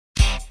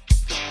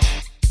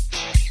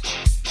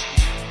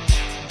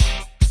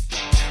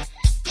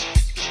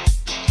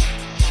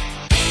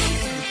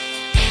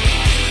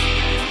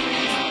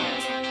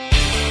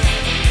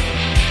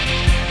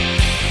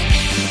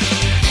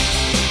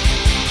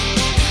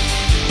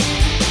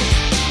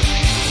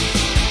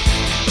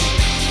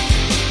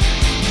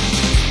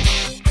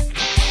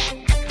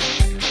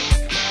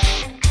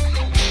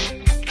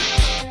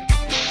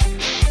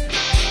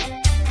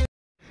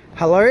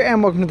Hello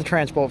and welcome to the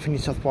Transport for New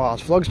South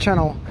Wales Vlogs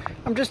channel.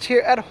 I'm just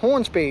here at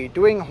Hornsby,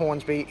 doing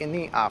Hornsby in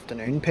the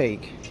afternoon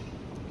peak.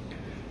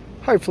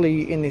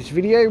 Hopefully in this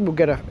video we'll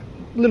get a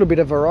little bit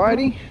of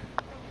variety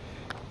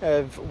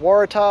of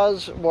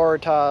Waratahs,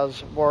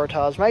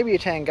 maybe a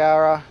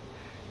Tangara,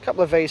 a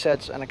couple of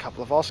V-sets and a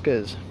couple of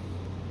Oscars.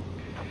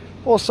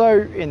 Also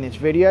in this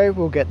video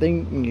we'll get the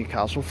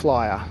Newcastle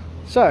Flyer.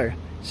 So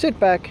sit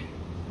back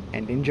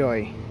and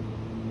enjoy.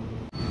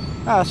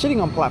 Sitting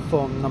on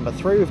platform number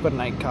 3 we've got an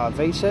 8-car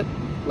V-set,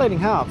 leading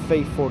half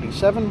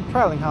V47,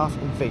 trailing half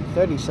in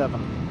V37.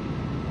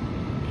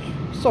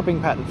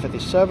 Stopping pattern for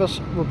this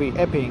service will be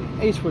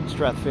Epping, Eastwood,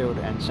 Strathfield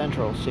and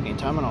Central Sydney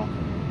Terminal.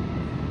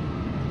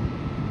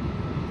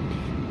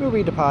 We'll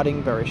be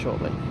departing very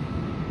shortly.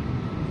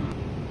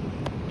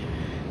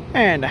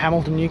 And a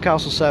Hamilton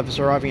Newcastle service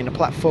arriving into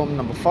platform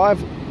number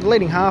 5, the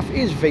leading half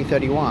is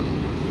V31.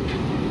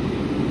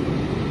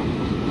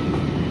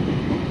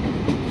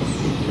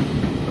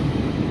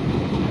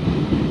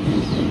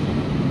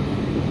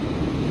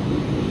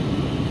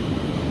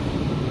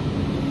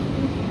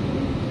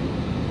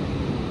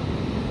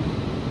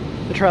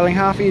 The trailing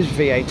half is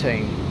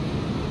V18.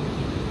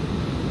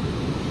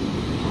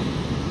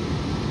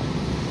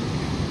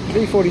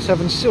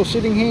 V47 still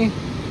sitting here,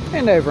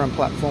 and over on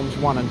platforms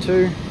 1 and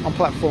 2. On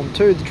platform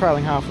 2, the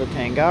trailing half of the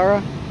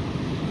Tangara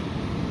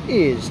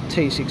is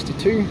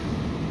T62.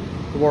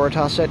 The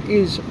Waratah set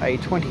is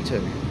A22.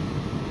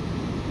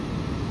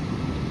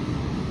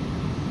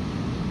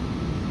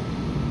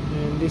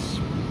 And this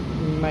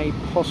may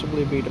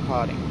possibly be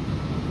departing.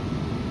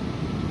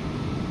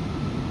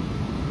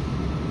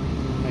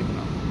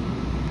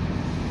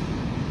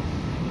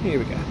 Here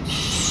we go.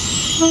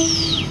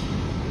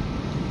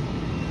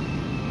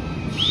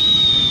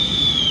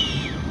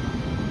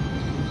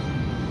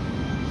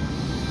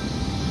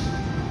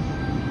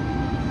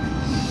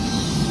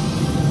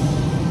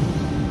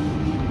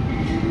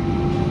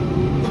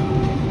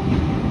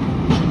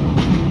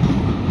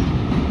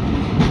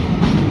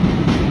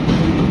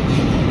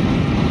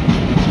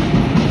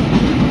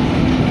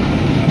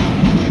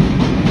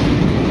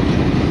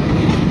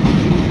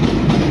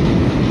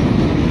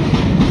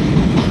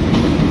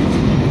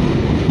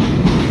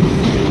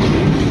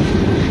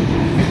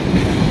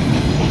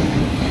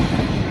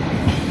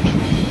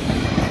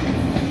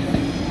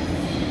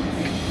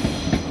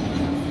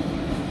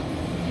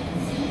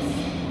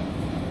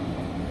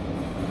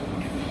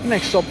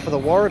 Next stop for the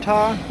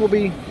Waratah will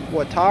be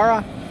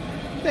Watara,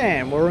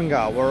 then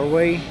Warringah,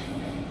 Warrawee,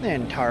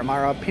 then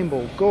Turramurra,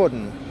 Pymble,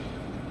 Gordon,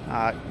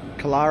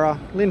 Killara,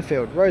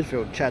 Linfield,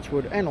 Rosefield,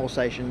 Chatswood and all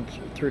stations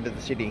through to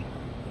the city.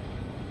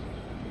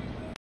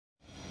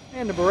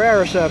 And a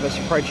Barara service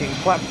approaching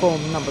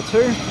platform number 2,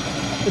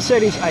 the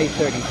set is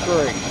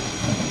A33.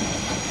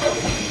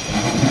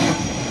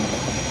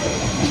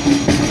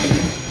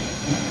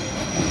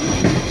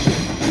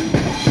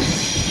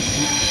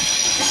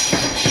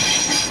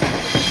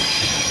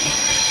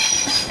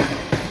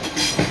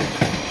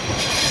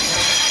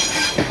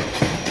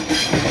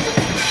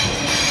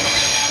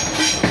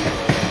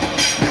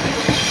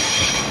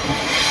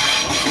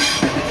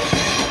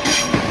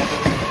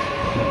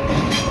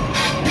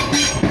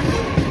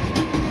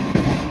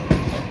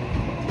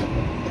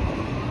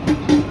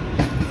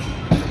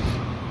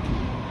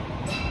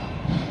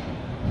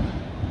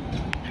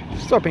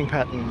 Stopping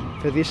pattern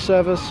for this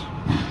service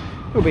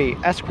will be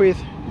Asquith,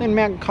 then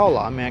Mount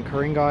Colah, Mount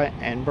Ku-ring-gai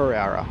and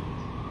Barara.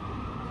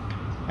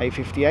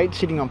 A58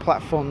 sitting on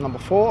platform number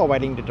 4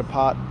 awaiting to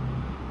depart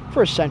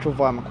for a Central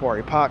via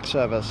Macquarie Park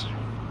service.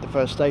 The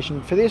first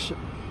station for this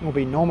will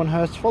be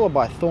Normanhurst, followed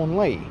by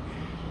Thornlea,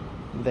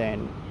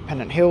 then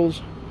Pennant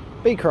Hills,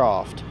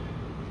 Beecroft,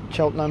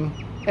 Cheltenham,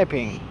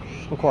 Epping,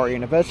 Macquarie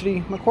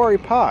University, Macquarie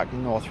Park,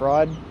 North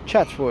Ryde,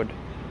 Chatswood,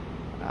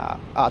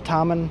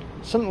 Artarmon,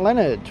 St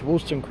Leonard's,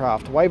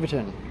 Wollstonecraft,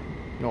 Waverton,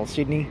 North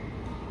Sydney,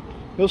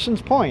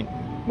 Wilson's Point,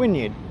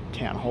 Wynyard,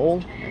 Town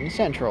Hall and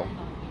Central.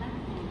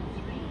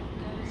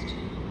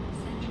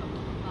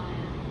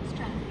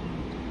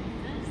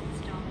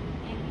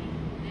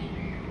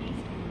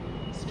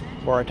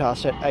 Waratah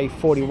set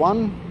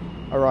A41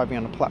 arriving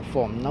on the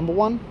platform number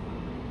 1.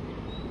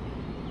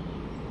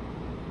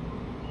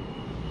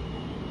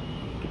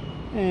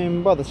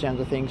 And by the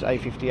sounds of things,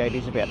 A58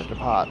 is about to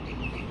depart.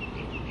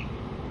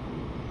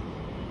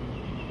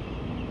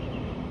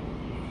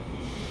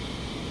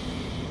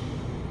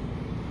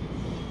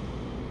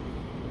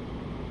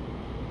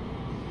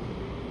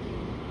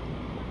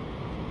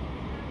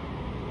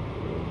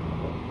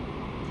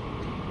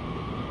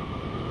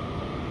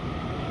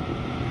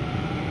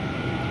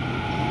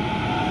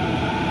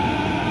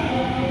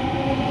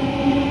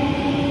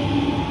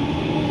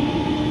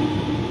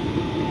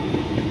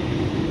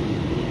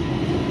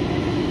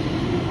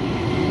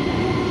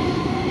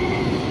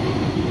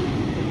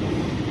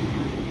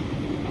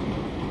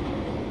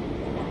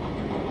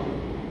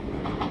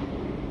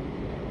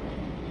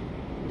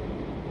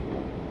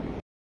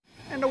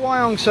 And a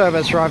Wyong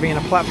service arriving in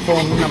a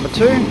platform number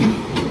 2.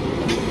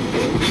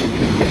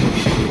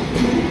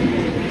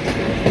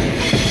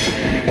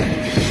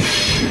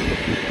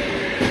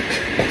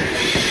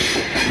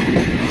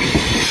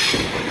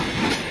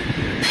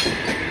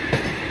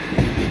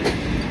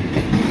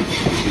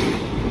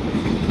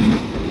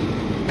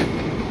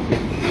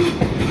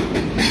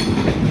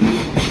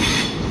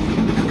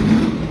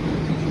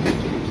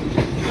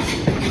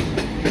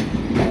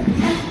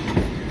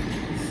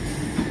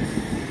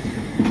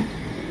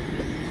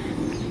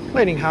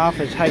 Leading half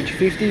is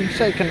H50,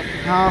 second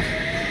half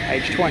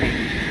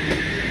H20.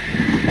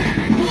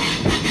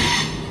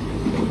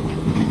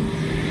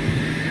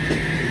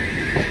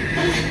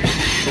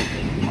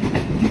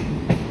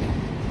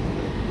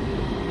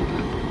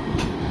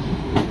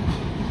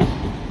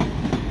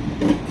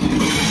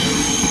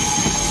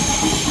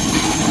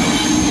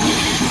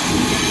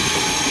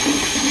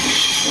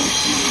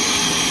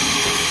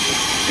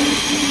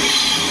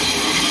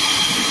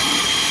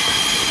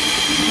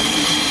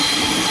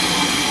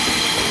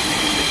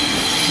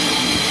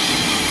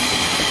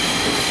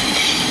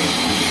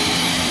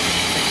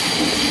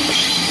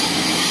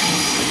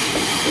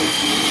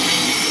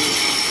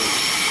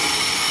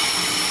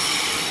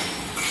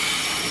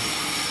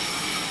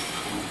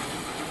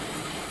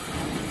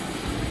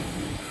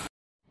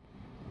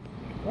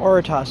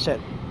 Waratah set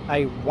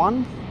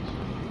A1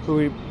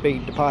 will be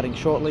departing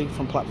shortly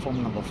from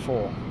platform number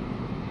 4.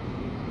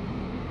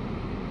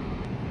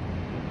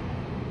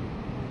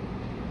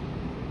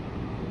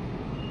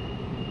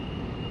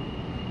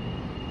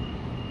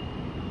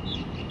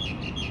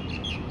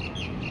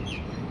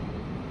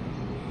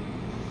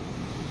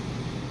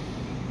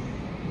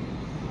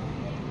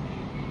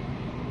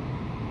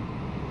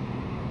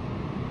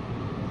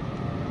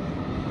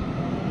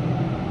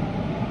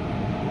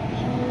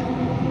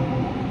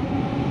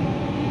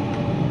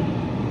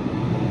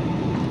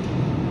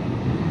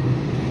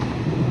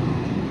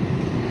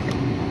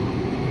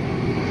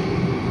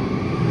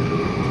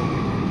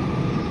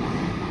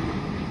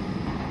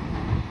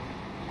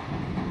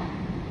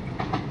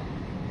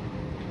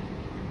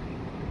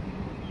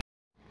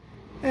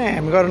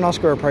 And we've got an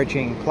Oscar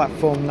approaching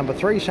platform number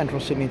 3, Central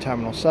Sydney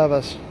Terminal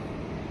service.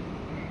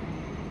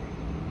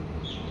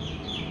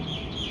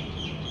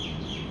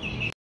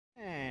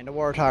 And a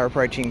Waratah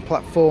approaching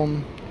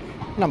platform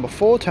number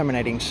 4,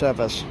 terminating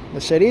service.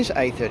 The set is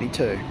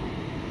A32.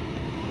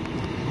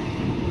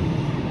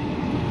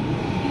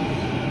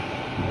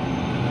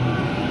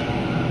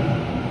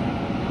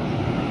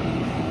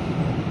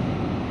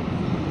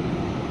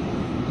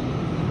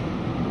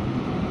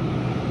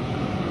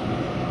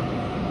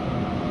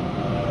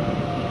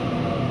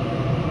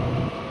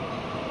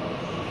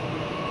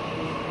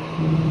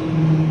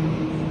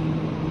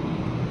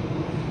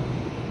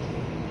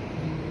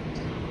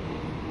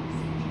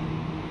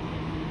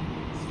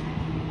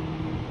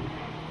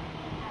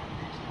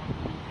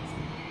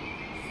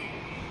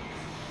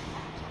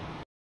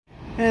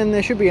 And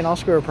there should be an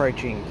Oscar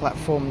approaching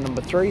platform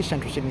number 3,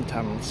 Central Sydney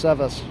Terminal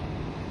service.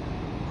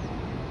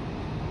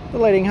 The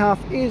leading half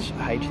is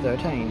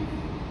H13.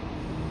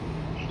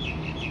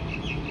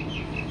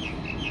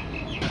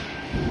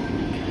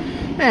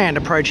 And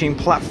approaching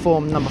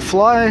platform number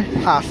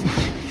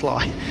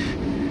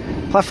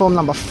platform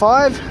number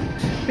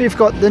 5, we've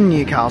got the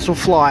Newcastle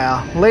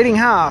Flyer. Leading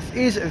half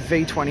is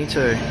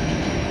V22.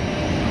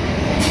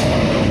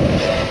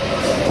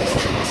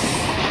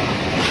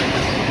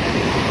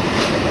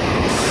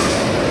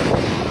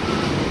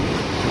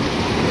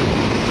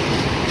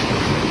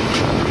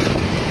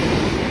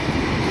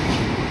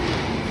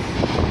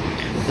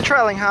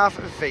 Trailing half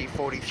of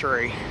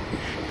V43.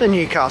 The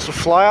Newcastle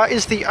Flyer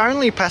is the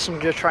only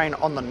passenger train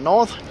on the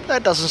north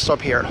that doesn't stop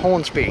here at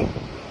Hornsby.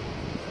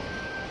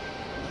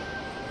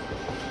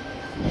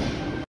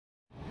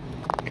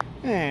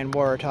 And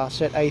Waratah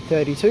set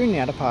A32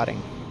 now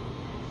departing.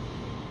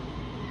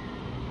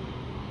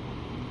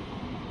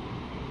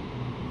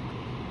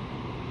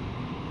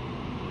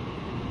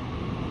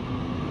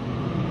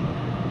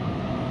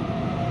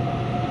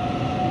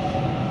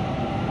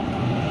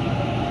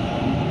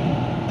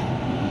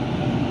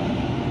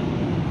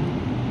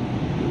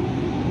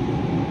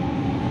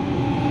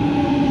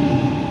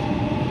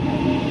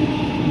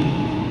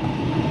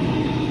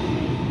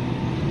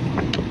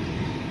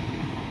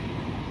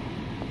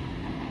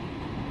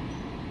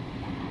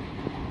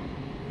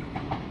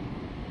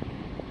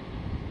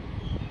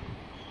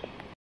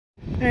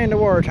 And a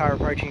Waratah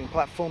approaching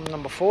platform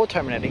number 4,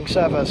 terminating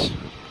service.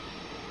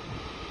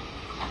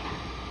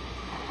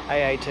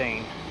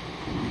 A18.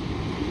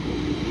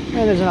 And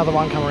there's another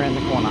one coming around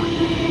the corner.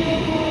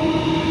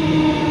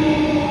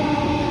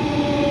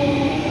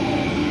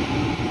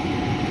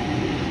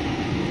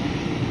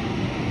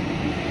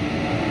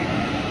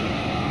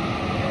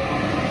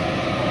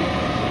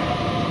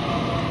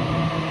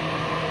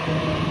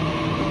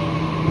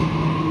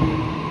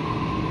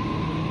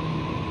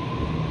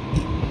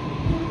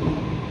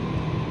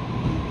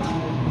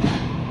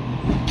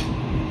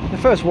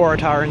 First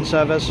Waratah in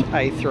service,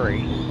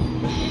 A3.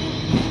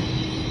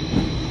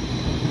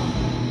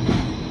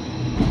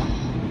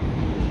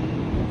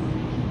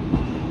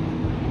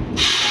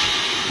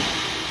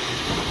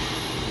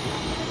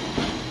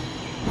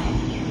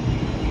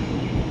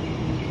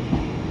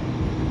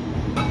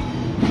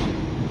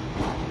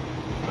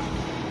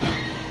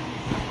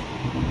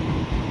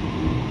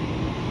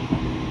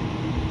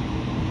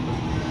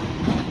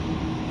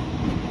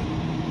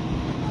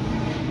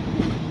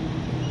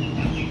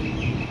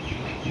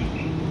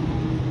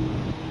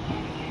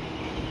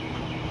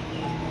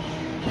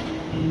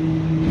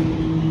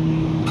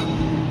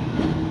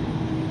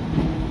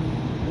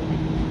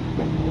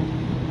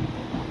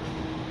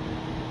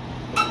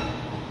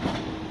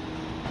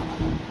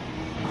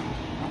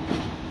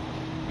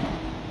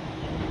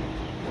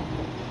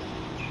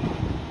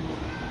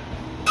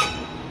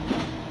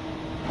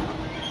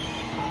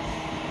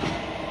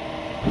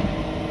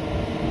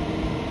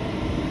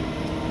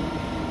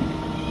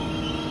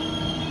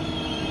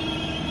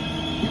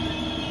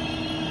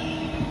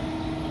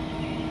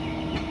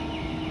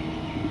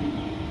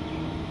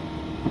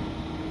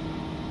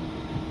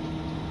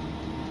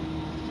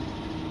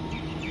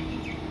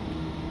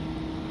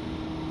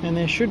 And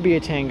there should be a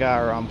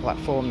Tangara on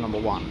platform number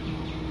 1.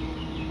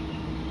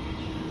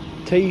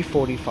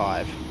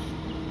 T45.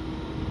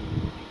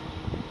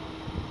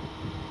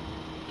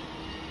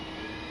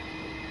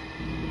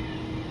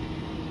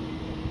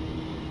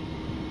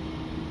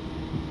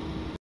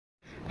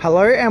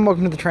 Hello and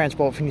welcome to the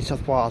Transport for New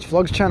South Wales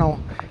Vlogs channel.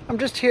 I'm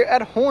just here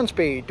at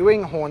Hornsby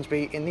doing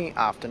Hornsby in the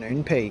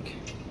afternoon peak.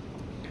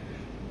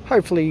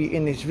 Hopefully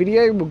in this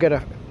video we'll get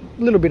a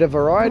little bit of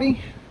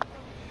variety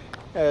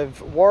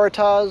of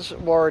Waratahs,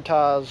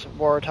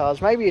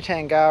 maybe a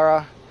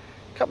Tangara,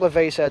 a couple of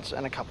V-sets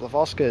and a couple of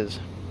Oscars.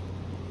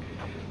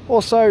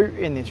 Also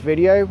in this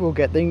video we'll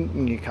get the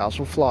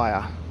Newcastle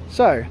Flyer.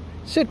 So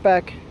sit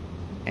back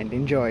and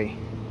enjoy.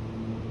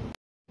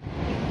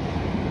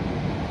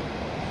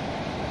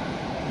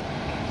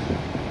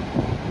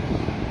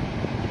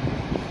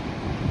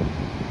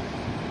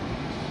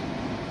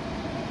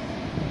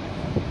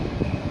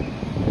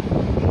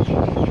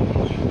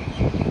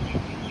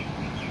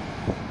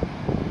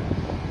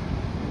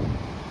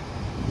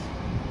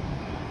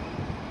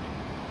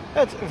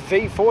 That's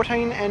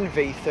V14 and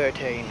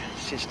V13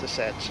 sister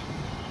sets.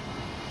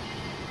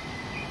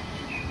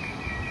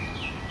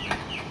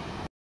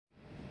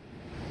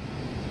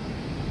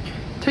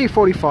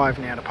 T45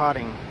 now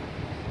departing.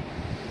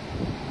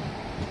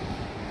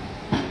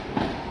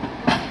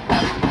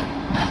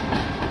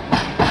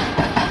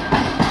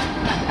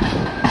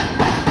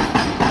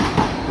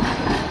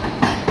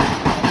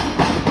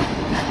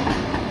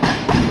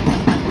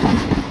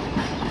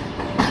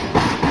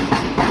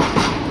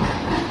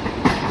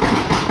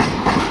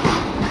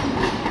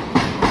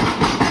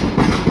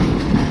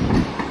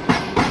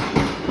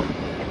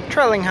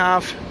 Trailing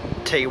half,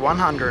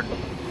 T100.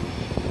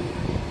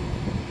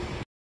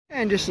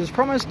 And just as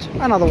promised,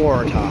 another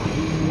Waratah.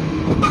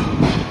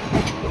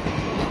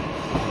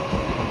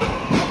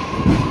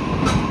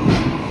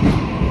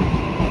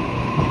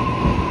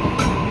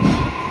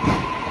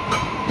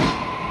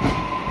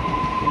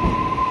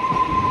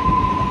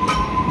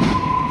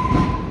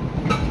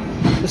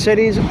 The set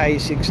is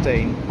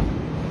A16.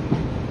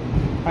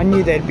 I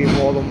knew there'd be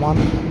more than one.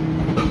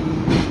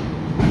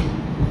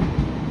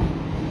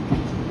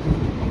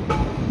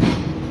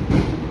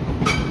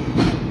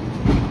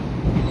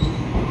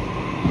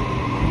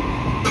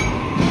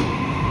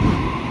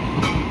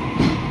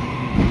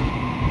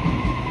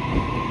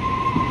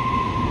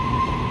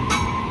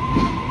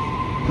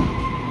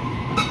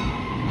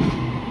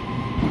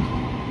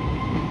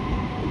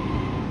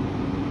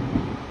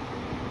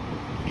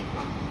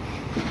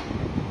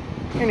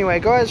 Anyway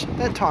guys,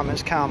 that time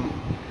has come.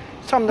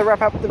 It's time to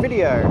wrap up the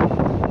video.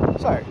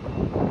 So,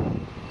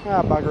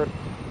 bugger it.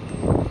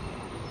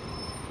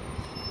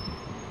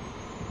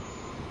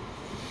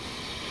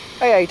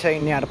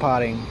 A18 now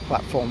departing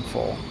platform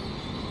 4.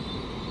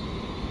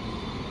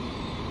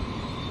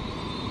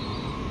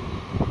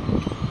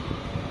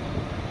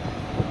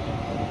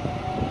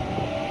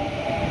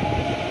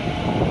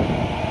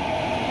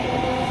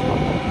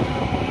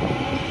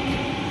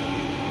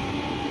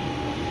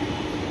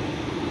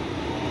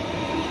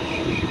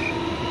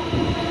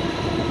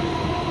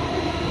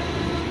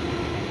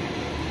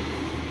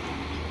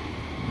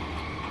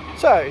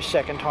 So,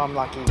 second time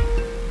lucky.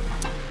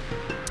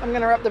 I'm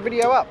going to wrap the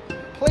video up.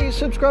 Please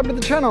subscribe to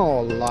the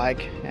channel,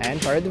 like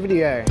and share the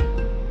video.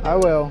 I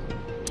will.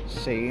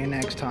 See you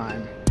next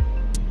time.